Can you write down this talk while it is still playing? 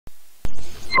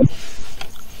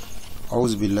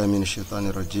أعوذ بالله من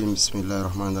الشيطان الرجيم. بسم الله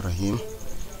الرحمن الرحيم.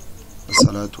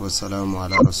 والصلاة والسلام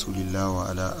على رسول الله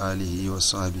وعلى آله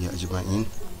وصحبه أجمعين.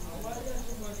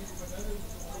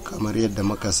 kamar yadda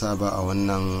muka saba a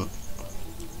wannan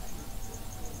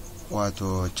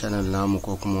wato channel namu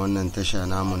ko kuma wannan tasha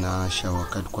namu na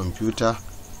Shawakat Computer,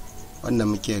 wanda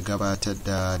muke gabatar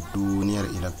da duniyar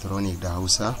electronic da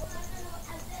Hausa.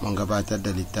 Mun gabatar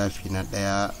da littafi na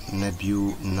ɗaya, na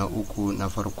biyu, na uku, na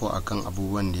farko akan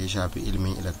abubuwan da ya shafi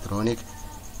ilimin electronic,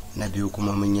 na biyu kuma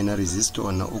mun yi na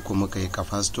resistor, na uku muka yi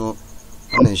capacitor.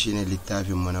 Wannan shine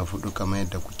littafin mu na hudu kamar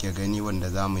yadda kuke gani, wanda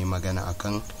za mu yi magana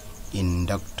akan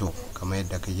inductor kamar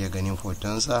yadda kake ganin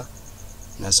fotonsa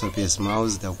na surface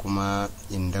mouse da kuma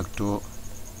inductor,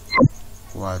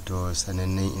 wato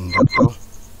sanannen inductor.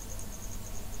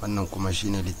 Wannan kuma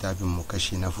shine littafin mu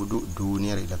kashi na hudu,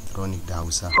 duniyar electronic da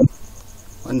Hausa,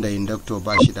 wanda inductor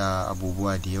ba shi da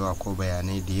abubuwa da yawa ko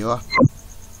bayanai da yawa.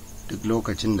 Duk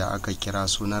lokacin da aka kira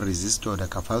sunan resistor da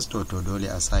capacitor to dole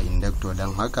a sa inductor,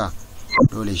 don haka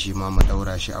dole shi ma mu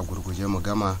daura shi a gurguje mu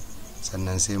gama,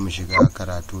 sannan sai mu shiga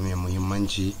karatu mai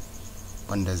muhimmanci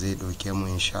wanda zai ɗauke mu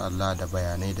insha Allah da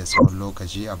bayanai da tsawon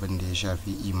lokaci, abin da ya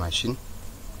shafi e-machine,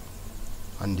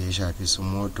 wanda ya shafi su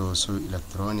moto, su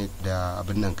electronic da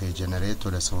abin nan kai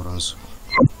generator da sauransu.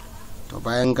 To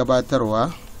bayan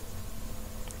gabatarwa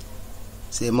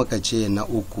sai muka ce na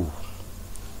uku,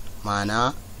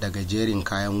 ma'ana daga jerin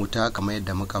kayan wuta kamar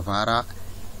yadda muka fara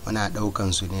muna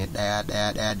ɗaukan su ne ɗaya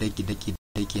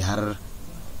daki har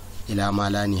ila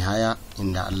mala nihaya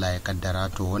inda Allah ya kaddara.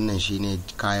 To wannan shine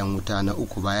kayan wuta na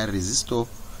uku bayan resistor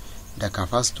da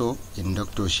capacitor.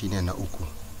 Inductor shine na uku.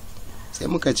 Sai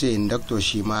muka ce inductor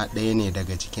shi ma ɗaya ne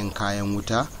daga cikin kayan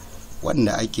wuta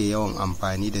wanda ake yawan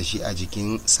amfani da shi a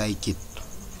jikin circuit,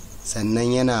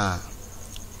 sannan yana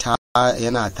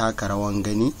taka rawan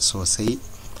gani sosai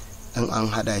in an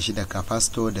hada shi da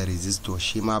capacitor da resistor.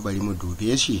 Shi ma bari mu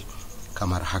dube shi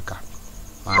kamar haka.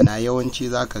 Ma'ana yawanci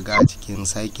zaka ga a cikin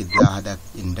circuit za a hada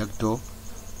inductor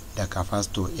da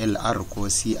capacitor, LR ko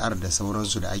CR da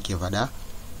sauransu da ake fada.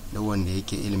 Duk wanda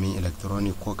yake ilimin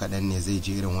electronic ko kadan ne zai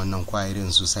ji irin wannan kwa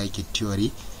irin su circuit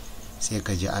theory, sai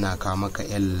ka ji ana kawo maka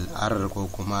LR ko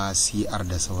kuma CR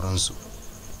da sauransu.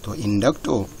 To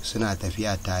inductor suna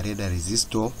tafiya tare da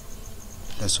resistor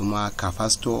da su ma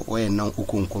capacitor. Wayannan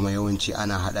ukun kuma yawanci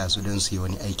ana hada su don su yi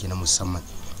wani aiki na musamman.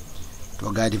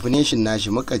 To ga definition nashi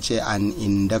muka ce an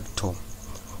inductor,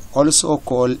 also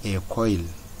called a coil,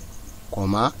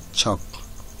 choke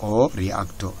or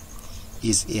reactor,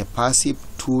 is a passive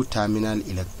two-terminal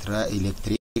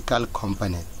electrical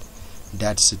component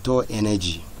that stores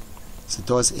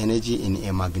energy in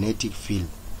a magnetic field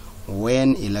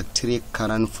when electric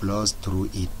current flows through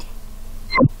it.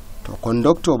 To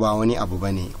conductor ba wani abu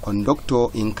bane. Conductor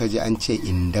in kaji an ce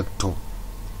inductor,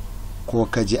 ko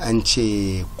kaji an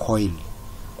ce coil,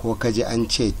 ko kaji an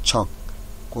ce choke,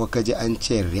 ko kaji an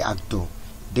ce reactor,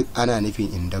 duk ana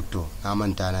nufin inductor. Na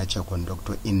manta na ce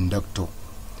conductor. Inductor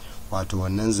wato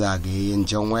wannan zagayayyen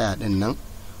jan waya din nan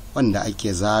wanda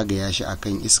ake zagaya shi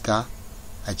akan iska,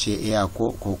 a ce air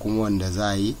ko kuma wanda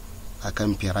za yi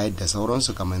akan ferrite da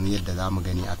sauransu kamar yadda za mu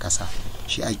gani a ƙasa,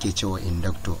 shi ake cewa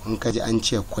inductor. In kaji an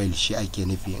ce coil shi ake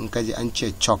nufi, in kaji an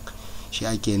ce choke shi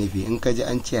ake nufi, in kaji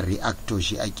an ce reactor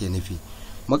shi ake nufi.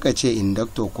 Muka ce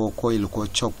inductor ko coil ko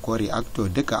choke ko reactor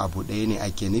duka abu ɗaya ne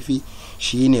ake nufi.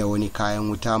 Shine wani kayan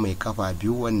wuta mai kafa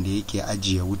biyu wanda yake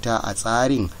ajiye wuta a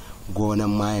tsarin gonan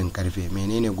mayan karfe.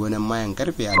 Menene gonan mayan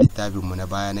karfe? A littafin mu na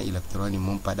baya na electronic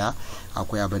mun fada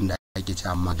akwai abin da ake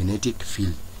cewa magnetic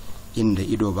field, inda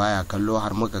ido baya kallo,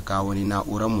 har muka kawo wani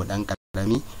na'urar mu dan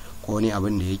karami ko wani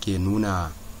abin da yake nuna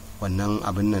wannan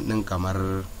abin nan din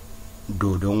kamar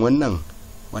dodon wannan,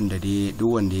 wanda dai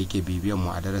duk wanda yake bibiyan mu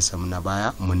a darasin na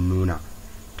baya mun nuna.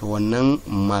 To wannan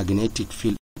magnetic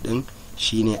field din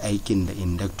shine aikin da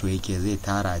inductor yake, zai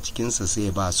tara a cikin sa sai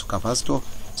ba su capacitor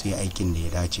su yi aikin da ya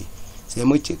dace. Sai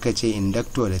muka ce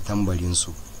inductor da tambarin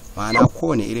su, ma'ana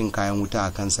kowane irin kayan wuta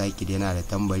akan circuit yana da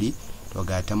tambari. To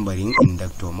ga tambarin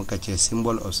inductor, muka ce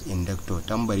symbol of inductor,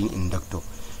 tambarin inductor.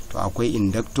 To akwai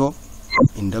inductor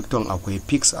akwai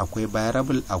fix, akwai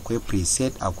variable, akwai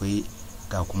preset, akwai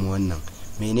ga kuma wannan.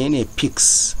 Menene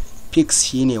fix? Fix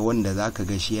shine wanda zaka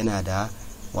ga shi yana da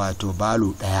wato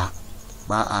balu daya,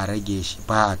 ba a rage shi,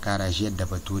 ba a kara shi yadda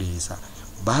bature yasa.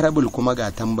 Variable kuma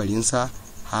ga tambarin sa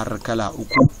har kala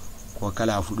uku ko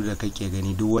kala hudu da kake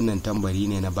gani, duk wannan tambari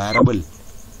ne na variable.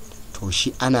 To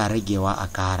shi ana ragewa a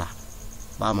kara.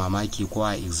 Ba mamaki ko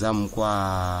a exam ko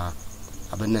a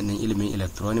abin nan din ilimin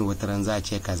electronic wataran za a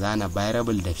ce kaza na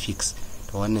variable da fix.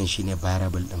 To wannan shine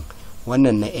variable din.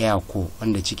 Wannan na air ko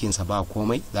wanda cikinsa ba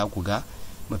komai, za ku ga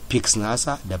fix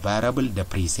nasa da variable da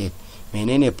preset.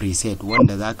 Menene preset?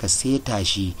 Wanda zaka seta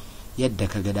shi yadda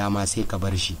kaga dama sai ka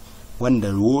bar shi,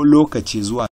 wanda lokaci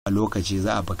zuwa lokaci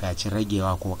za a buƙaci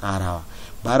ragewa ko ƙarawa.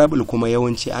 Variable kuma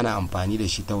yawanci ana amfani da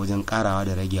shi ta wajen ƙarawa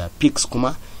da ragewa. Fix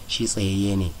kuma shi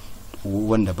tsayayye ne,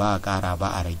 wanda ba a ƙara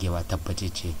ba a ragewa,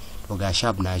 tabbatacce. To ga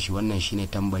sharp nashi, wannan shine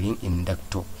tambarin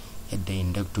inductor. Yadda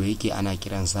inductor yake ana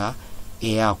kiransa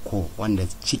air core, wanda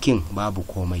cikin babu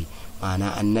komai,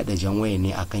 ma'ana an nada jan waya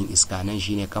ne akan iska. Nan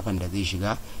shine kafan da zai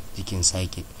shiga jikin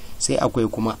circuit. Sai akwai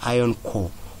kuma iron core,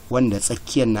 wanda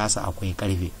tsakiyar nasa akwai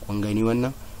karfe. Kun gani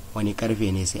wannan wani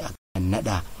karfe ne sai aka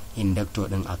nada inductor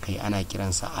din akai, ana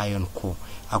kiransa iron core.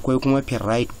 Akwai kuma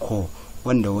ferrite core,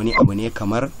 wanda wani abu ne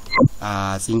kamar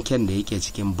tsinken da yake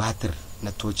cikin batir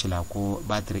na tocila ko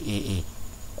batir AA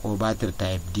ko batir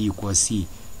type D ko C.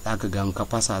 Zaka ga ka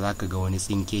fasa zaka ga wani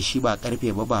tsinke, shi ba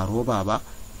karfe ba roba ba,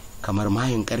 kamar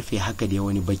mayin karfe haka da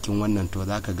wani bakin wannan. To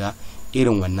zaka ga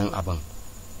irin wannan abin,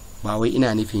 ba wai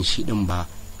ina nufin shi din ba,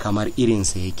 kamar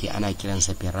irinsa yake, ana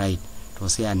kiransa ferrite. To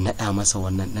sai a nada masa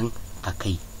wannan din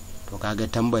akai. To kaga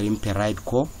tambarin ferrite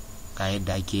ko ga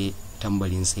yadda ake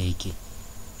tambarin sa yake.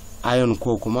 Iron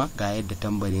core kuma ga yadda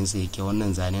tambarin sa yake,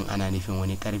 wannan zanen ana nufin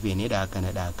wani karfe ne da aka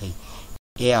nada akai.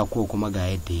 Air core kuma ga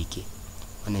yadda yake.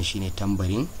 Wannan shine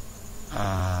tambarin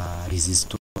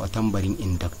resistor, tambarin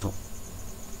inductor.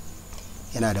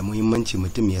 Yana da muhimmanci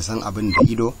mutum ya san abin da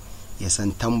ido, ya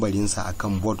san tambarin sa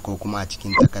akan board ko kuma a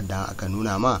cikin takarda aka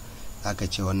nuna ma, aka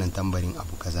ce wannan tambarin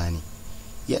abu kaza ne.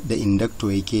 Yadda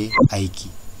inductor yake aiki,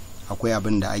 akwai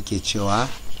abin da ake cewa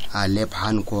a left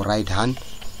hand ko right hand,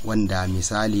 wanda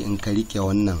misali in ka rike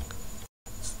wannan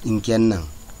tsinken nan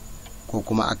ko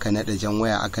kuma aka nada jan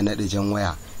waya,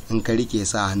 in ka rike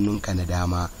sa hannunka na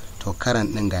dama, to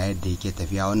karan din ga yadda yake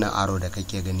tafiya. Wannan arrow da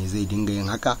kake gani zai dinga yin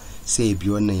haka, sai ya bi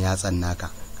wannan yatsan naka.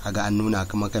 Kaga an nuna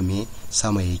maka me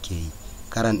sama yake yi.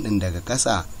 Karan din daga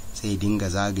kasa sai dinga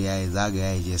zagaya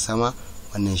ya je sama.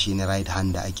 Wannan shine right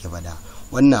hand da ake bada.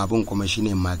 Wannan abun kuma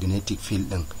shine magnetic field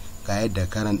din. Ga yadda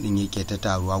karan din yake ta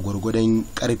taruwa gurgudan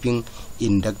karfin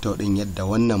inductor din, yadda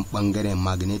wannan bangaren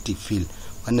magnetic field,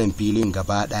 wannan filin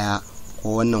gaba daya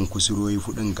ko wannan kusuroyi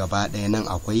fudin gaba daya nan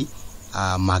akwai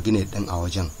magnet din a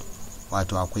wajen,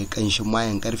 wato akwai kanshin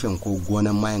mayan karfen ko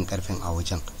gonan mayan karfen a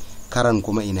wajen. Karan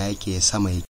kuma ina yake sama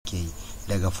yake yi,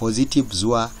 daga positive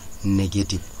zuwa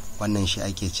negative. Wannan shi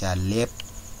ake cewa left,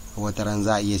 wataran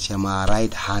za a iya ce ma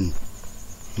right hand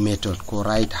method ko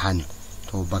right hand.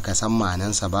 To baka san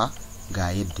ma'anansa ba,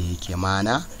 ga yadda yake.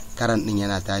 Ma'ana karan din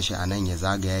yana tashi a nan ya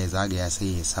zagaya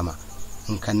sai ya sama.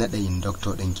 In ka nada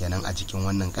inductor din kenan a cikin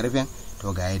wannan karfen,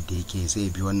 to ga yadda yake, sai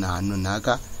bi wannan hannun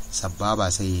naka sababa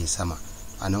sai ya sama.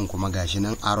 Anan kuma gashi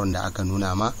nan aron da aka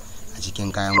nuna ma a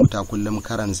cikin kayan wuta, kullum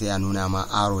karan sai ya nuna ma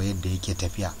aro yadda yake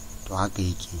tafiya. To haka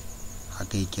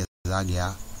yake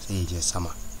zagaya sai ya je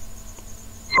sama.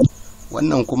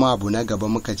 Wannan kuma abu na gaba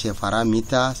muka ce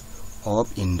parameters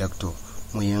of inductor,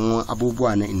 muhimman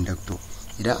abubuwa na inductor.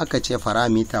 Idan aka ce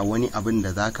parameter, wani abin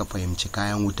da zaka fahimci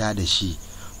kayan wuta da shi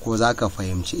ko zaka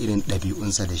fahimci irin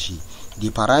ɗabi'unsa da shi. The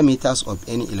parameters of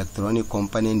any electronic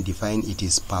component define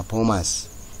its performance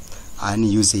and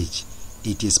usage.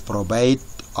 It is provide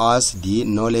us the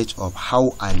knowledge of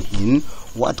how and in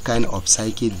what kind of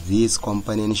circuit this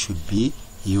component should be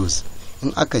used.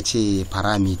 In aka ce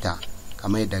parameter,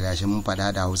 kamar yadda gashi mun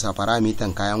faɗa da Hausa, parameter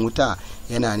kayan wuta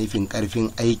yana nufin ƙarfin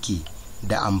aiki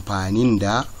da amfanin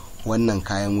da wannan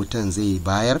kayan wutan zai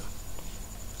bayar,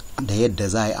 da yadda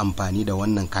za a yi amfani da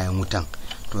wannan kayan wutan.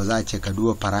 To za a ce ka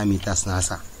duba parameters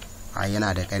nasa,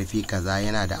 yana da ƙarfi kaza,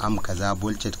 yana da amp kaza,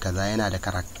 voltage kaza, yana da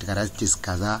characteristics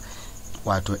kaza,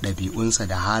 wato ɗabi'unsa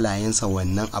da halayensa.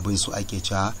 Wannan abin su ake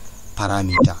cewa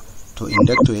parameter. To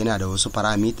inductor yana da wasu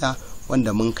parameter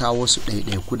wanda mun kawo su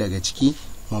ɗaiɗaiku daga ciki,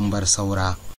 mun bar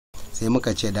saura. Sai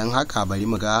muka ce don haka bari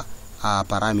mu ga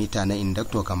parameter na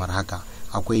inductor kamar haka.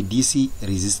 Akwai DC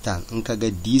resistance. In ka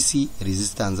ga DC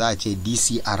resistance za a ce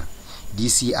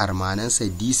DCR ma'anansa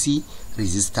DC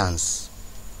resistance.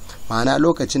 Ma'ana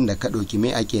lokacin da ka ɗauki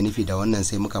me ake nufi da wannan,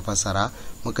 sai muka fassara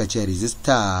muka ce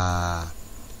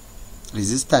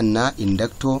resistor na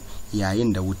inductor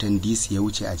yayin da wutan DC ya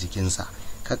wuce a jikinsa.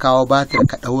 Ka kawo batir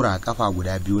ka ɗaura kafa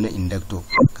guda biyu na inductor,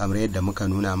 kamar yadda muka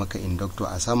nuna maka inductor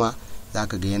a sama,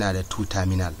 zaka ga yana da 2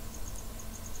 terminal.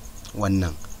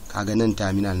 Wannan kaga nan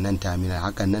terminal nan terminal,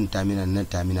 haka nan terminal nan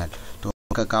terminal. To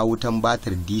ka kawo wutan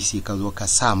batir DC ka zo ka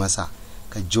sa masa,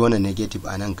 ka jona negative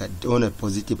anan, ka jona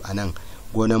positive anan,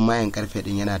 gonan mayan karfe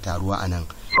din yana taruwa anan.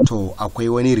 To akwai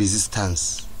wani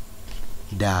resistance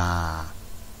da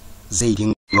zai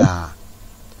dinga,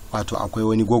 wato akwai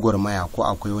wani gwagwarmaya ko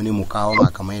akwai wani mukawama,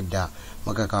 kamar yadda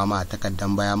muka kawo ma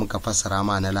takaddan baya muka fassara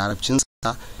ma na larabcinsa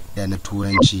da na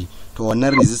turanci. To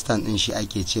wannan resistance din shi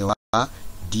ake cewa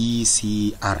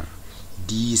DCR.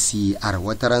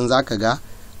 Wataran zaka ga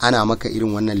ana maka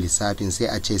irin wannan lissafin sai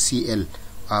a ce CL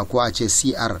ko a ce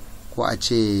CR ko a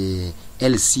ce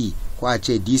LC ko a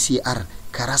ce DCR,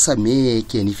 ka rasa me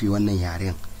yake nufi wannan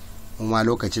yaren. Kuma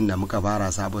lokacin da muka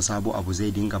fara sabo abu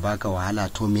zai dinga baka wahala,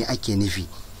 to me ake nufi,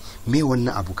 me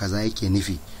wannan abu kaza yake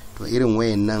nufi. To irin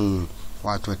wayannan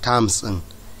wato terms din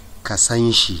ka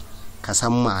san shi, ka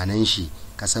san ma'anan shi,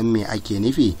 ka san me ake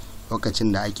nufi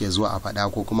lokacin da ake zuwa a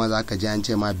faɗa, ko kuma zaka ji an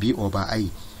ce ma B/I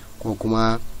ko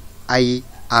kuma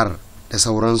IR da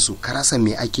sauransu, ka rasa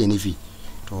me ake nufi.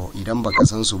 To idan baka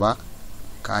san su ba,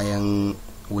 kayan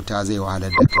wuta zai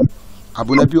wahalar da kai.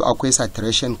 Abu na biyu akwai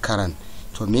saturation current.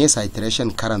 To me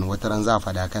saturation current? Wataran za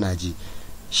faɗa kana ji,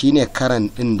 shine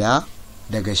current din da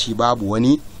daga shi babu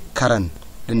wani current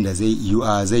din da zai yi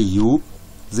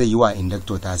wa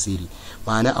inductor tasiri.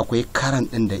 Ma'ana akwai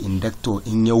current din da inductor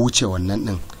in ya wuce wannan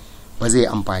din ba zai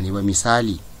amfani ba.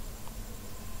 Misali,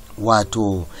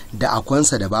 wato da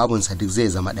akwansa da babunsa duk zai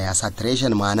zama daya.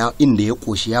 Saturation ma'ana inda ya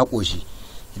koshi.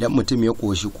 Idan mutum ya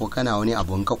koshi ko kana wani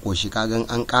abun ka koshi, kagan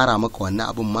an kara maka wannan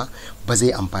abun ma ba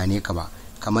zai amfane ka ba.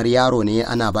 Kamar yaro ne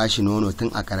ana bashi nono tun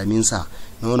a karaminsa,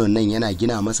 nonon nan yana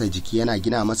gina masa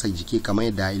jiki kamar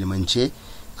yadda ilmance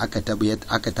aka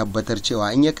tabbatar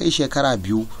cewa in ya kai shekara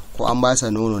 2 ko an basa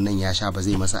nono nan ya sha ba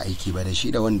zai masa aiki ba, da shi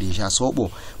da wanda ya sha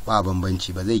soɓo ba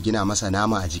bambanci, ba zai gina masa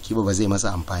nama a jiki ba zai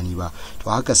masa amfani ba. To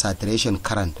haka saturation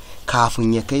current,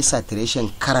 kafin ya kai saturation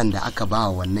current da aka ba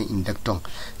wannan inductor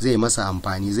zai masa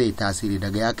amfani, zai tasiri.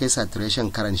 Daga ya kai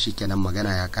saturation current shikenan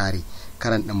magana ya kare,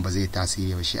 current din ba zai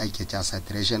tasiri ba. Shi ake cewa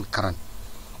saturation current.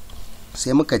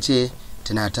 Sai muka ce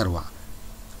tunatarwa,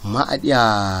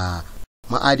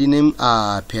 ma'adinin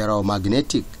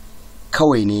ferromagnetic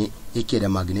kawai ne yake da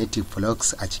magnetic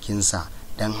flux a cikinsa,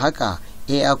 don haka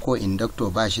air ko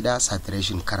inductor ba shi da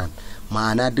saturation current.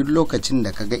 Ma'ana duk lokacin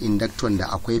da kaga inductor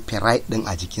da akwai ferrite din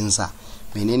a jikinsa.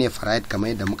 Menene ferrite? Kamar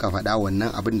yadda muka faɗa,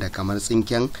 wannan abin da kamar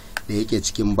tsinken da yake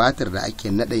cikin batir da ake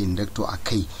nada inductor a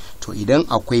kai. To idan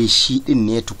akwai shi din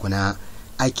ne tukuna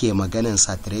ake maganan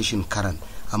saturation current.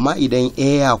 Amma idan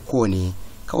air ko ne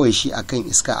kawai shi akan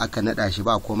iska aka nada shi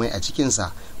ba komai a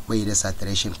cikinsa, bai da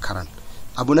saturation current.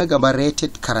 Abu na gaba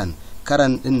rated current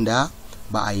din da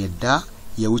ba a yadda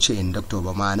ya wuce inductor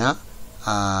ba. Ma'ana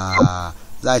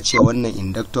za a ce wannan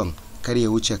inductor kar ya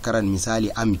wuce current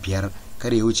misali am 5,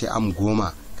 kar ya wuce am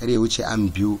 10, kar ya wuce am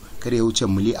 2, kar ya wuce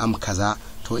milliamp kaza.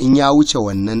 To in ya wuce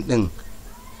wannan din,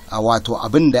 wato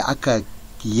abin da aka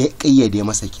kayyade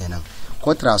masa kenan.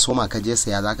 Ko transformer ka je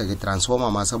saya, zaka ga transformer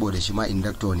ma saboda shi ma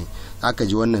inductor ne, zaka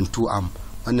ji wannan 2 amp,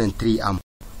 wannan 3 amp,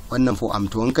 wannan 4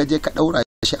 amp. To in ka je ka daura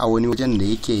shi a wani wajen da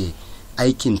yake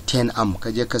aikin 10 amp,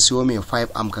 ka je ka siyo mai 5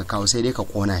 amp ka kawo, sai dai ka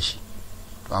kona shi.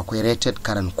 To akwai rated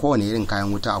current, kowane irin kayan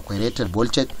wuta akwai rated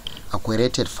voltage, akwai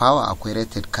rated power, akwai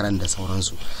rated current da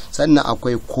sauransu. Sannan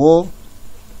akwai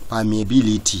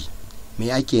co-permeability.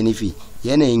 Me ake nufi?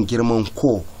 Yanayin girman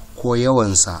ko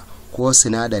yawansa ko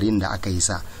sinadarin da aka yi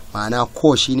sa. Ma'ana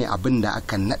ko shine abin da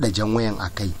aka nada jan wayan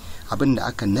akai, abin da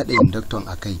aka nada inductor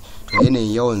akai. To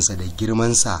yanayin yawansa da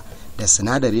girmansa da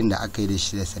sinadarin da aka yi da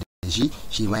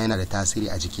shi ma yana da tasiri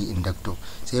a jikin inductor.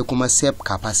 Sai kuma self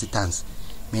capacitance.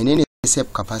 Menene self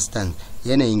capacitance?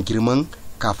 Yanayin girman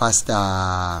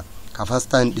capacitance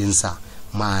dinsa.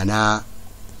 Ma'ana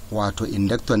wato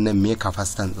inductor nan me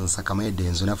capacitance dinsa, kamar yadda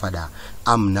yanzu na faɗa,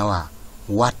 am nawa,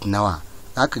 watt nawa.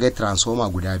 Zaka ga transformer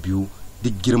guda biyu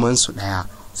duk girman su daya,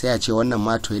 sai a ce wannan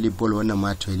ma 12 volt, wannan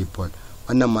ma 12 volt,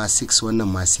 wannan ma 6, wannan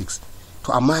ma 6.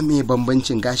 To amma me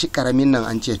bambancin? Gashi karamin nan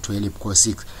an ce 12 ko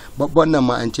 6, babban nan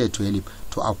ma an ce 12.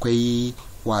 To akwai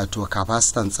wato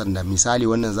capacitance da misali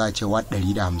wannan za a ce watt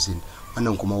 150,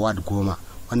 wannan kuma watt 10,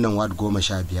 wannan watt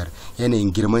 15.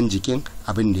 Yanayin girman jikin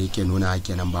abin da yake nuna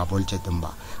kenan, ba voltage din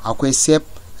ba. Akwai self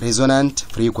resonant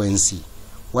frequency.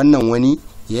 Wannan wani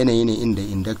yanayi ne inda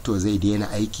inductor zai daina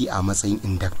aiki a matsayin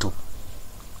inductor.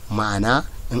 Ma'ana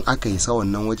in aka yi sa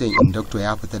wannan wajen inductor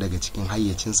ya fita daga cikin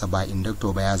hayyacinsa, ba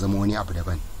inductor ba, ya zama wani abu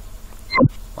daban.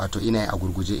 Wato ina a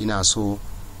gurguje, ina so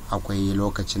akwai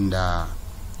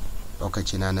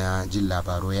lokacina na jin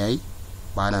labaro yayi,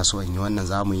 ba na so in yi wannan.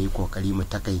 za mu yi kokari mu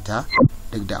takaita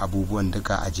duk da abubuwan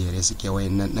duka a jere suke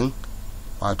wayannan din,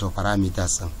 wato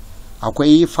parameters din.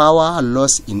 Akwai power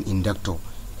loss in inductor.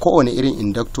 Kowane irin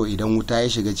inductor idan wuta ya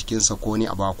shiga cikinsa ko ni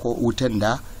abu, ko wutan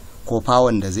da ko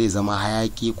power da zai zama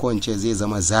hayaki ko in ce zai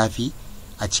zama zafi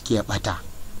a ciki ya bata.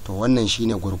 To wannan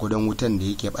shine gurgudan wutan da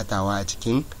yake batawa a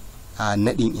cikin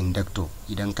nadin inductor.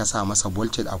 Idan ka sa masa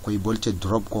voltage akwai voltage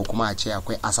drop ko kuma a ce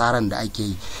akwai asaran da ake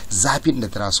yi, zafin da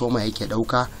transformer yake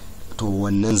dauka, to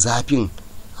wannan zafin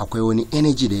akwai wani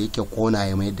energy da yake kona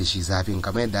ya mayar da shi zafin.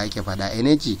 Kamar yadda ake faɗa,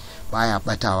 energy baya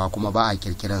batawa kuma ba a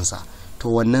kirkiransa. To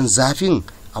wannan zafin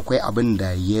akwai abin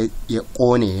da ya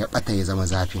kone ya bata ya zama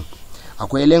zafin.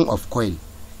 Akwai length of coil,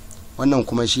 wannan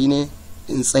kuma shine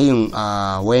in tsayin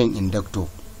wayan inductor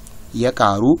ya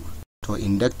karu, to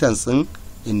inductance din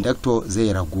inductor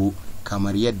zai ragu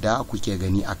kamar yadda kuke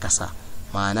gani a kasa.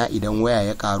 Ma'ana idan waya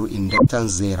ya karu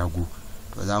inductance zai ragu.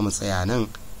 To za mu tsaya nan,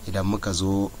 idan muka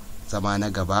zo zama na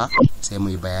gaba sai mu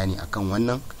yi bayani akan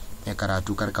wannan. Mai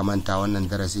karatu kar ka manta wannan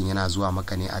darasin yana zuwa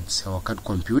maka ne a Sawakat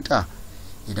Computer.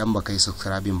 Idan baka yi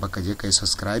subscribing baka je kai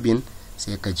subscribing,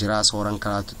 sai ka jira sauran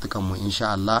karatuttukan mu insha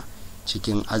Allah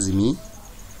cikin azumi.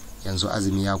 Yanzu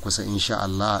azumi ya kusa, insha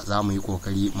Allah za mu yi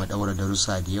kokari mu daura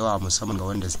darussa da yawa musamman ga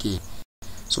wanda suke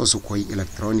so su koyi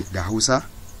electronic da Hausa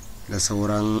da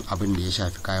sauran abin da ya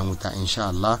shafi kayan wuta insha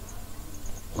Allah.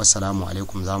 Wassalamu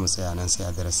alaikum, za mu tsaya nan sai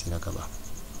a darasi na gaba.